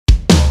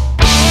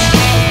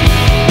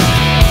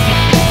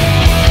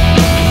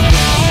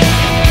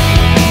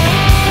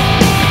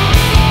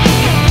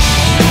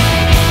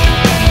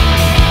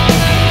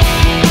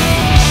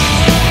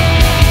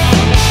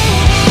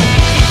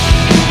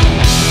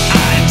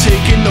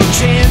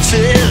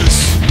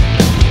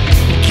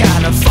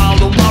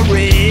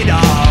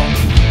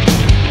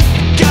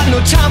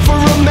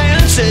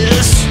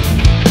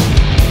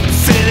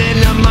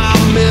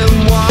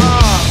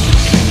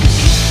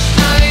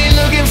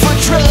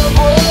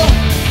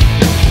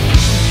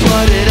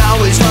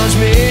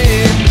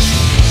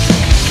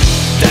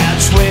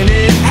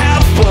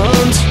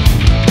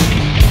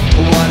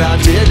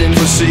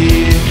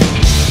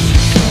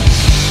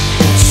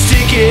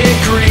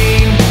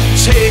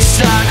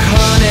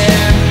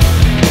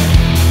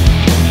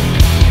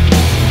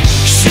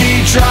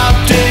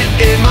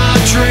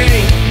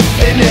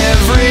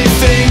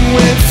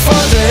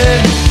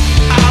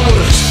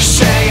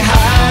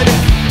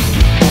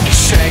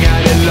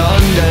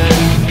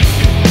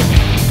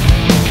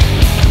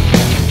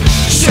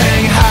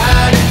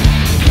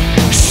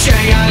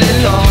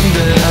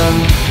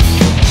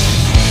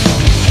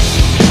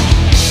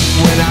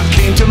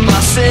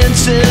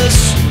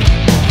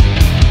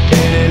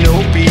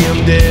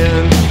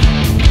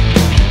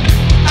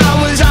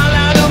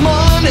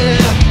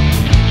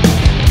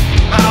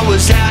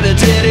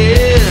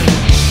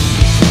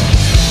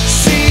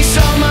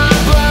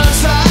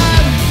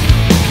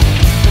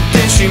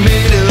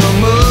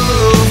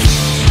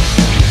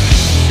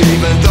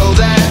know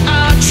that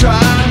I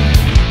tried,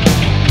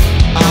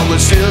 I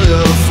was still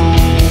a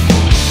fool.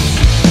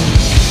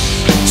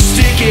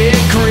 Sticky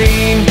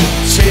green,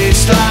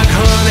 tastes like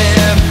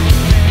honey.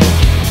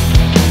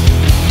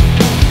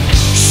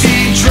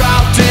 She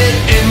dropped it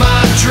in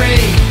my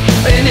drink,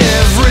 and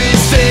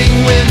everything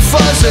went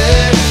fuzzy.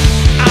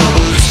 I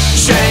was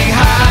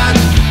Shanghai,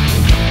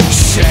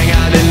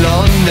 Shanghai in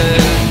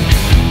London.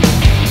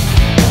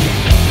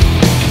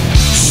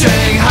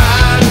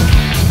 Shanghai,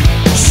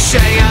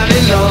 Shanghai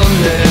in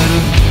London.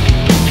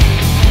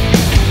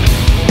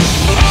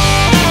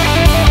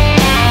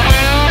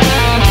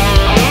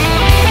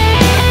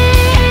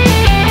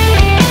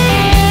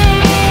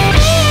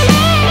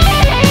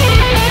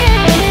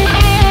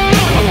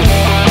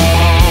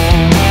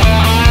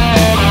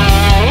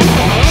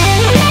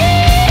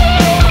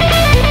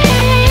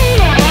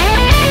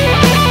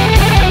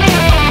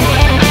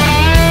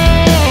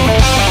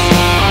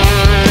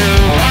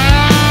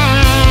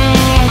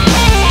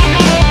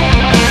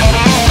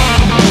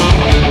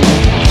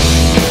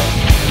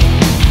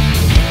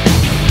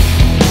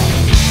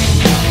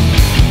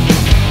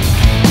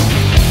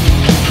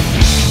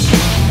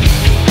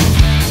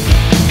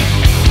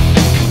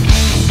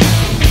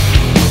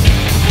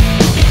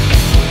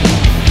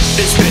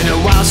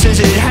 Since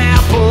it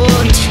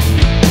happened,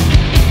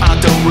 I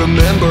don't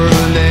remember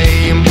her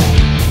name.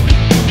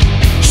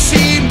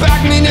 She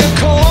backed me in a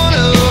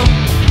corner,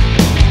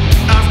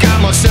 I've got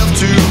myself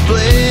to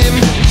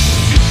blame.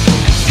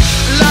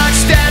 Like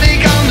static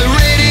on the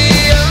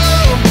radio,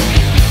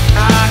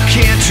 I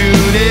can't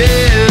tune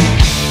in.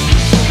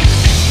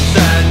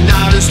 That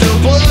night is still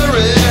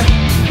blurry,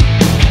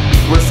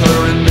 with her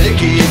and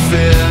Mickey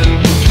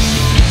Finn.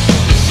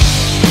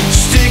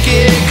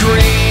 Sticky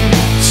green,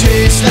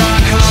 tastes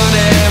like honey.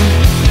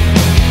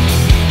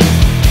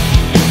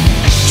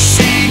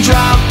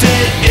 Dropped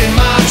it in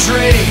my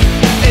drink,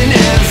 and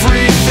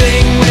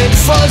everything went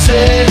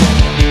fuzzy.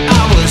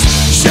 I was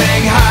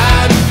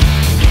Shanghai,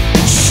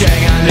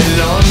 Shanghai in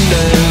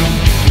London.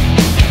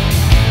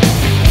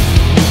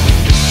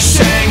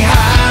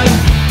 Shanghai,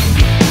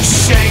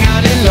 Shanghai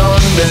in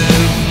London.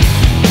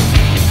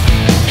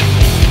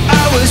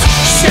 I was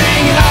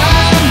Shanghai.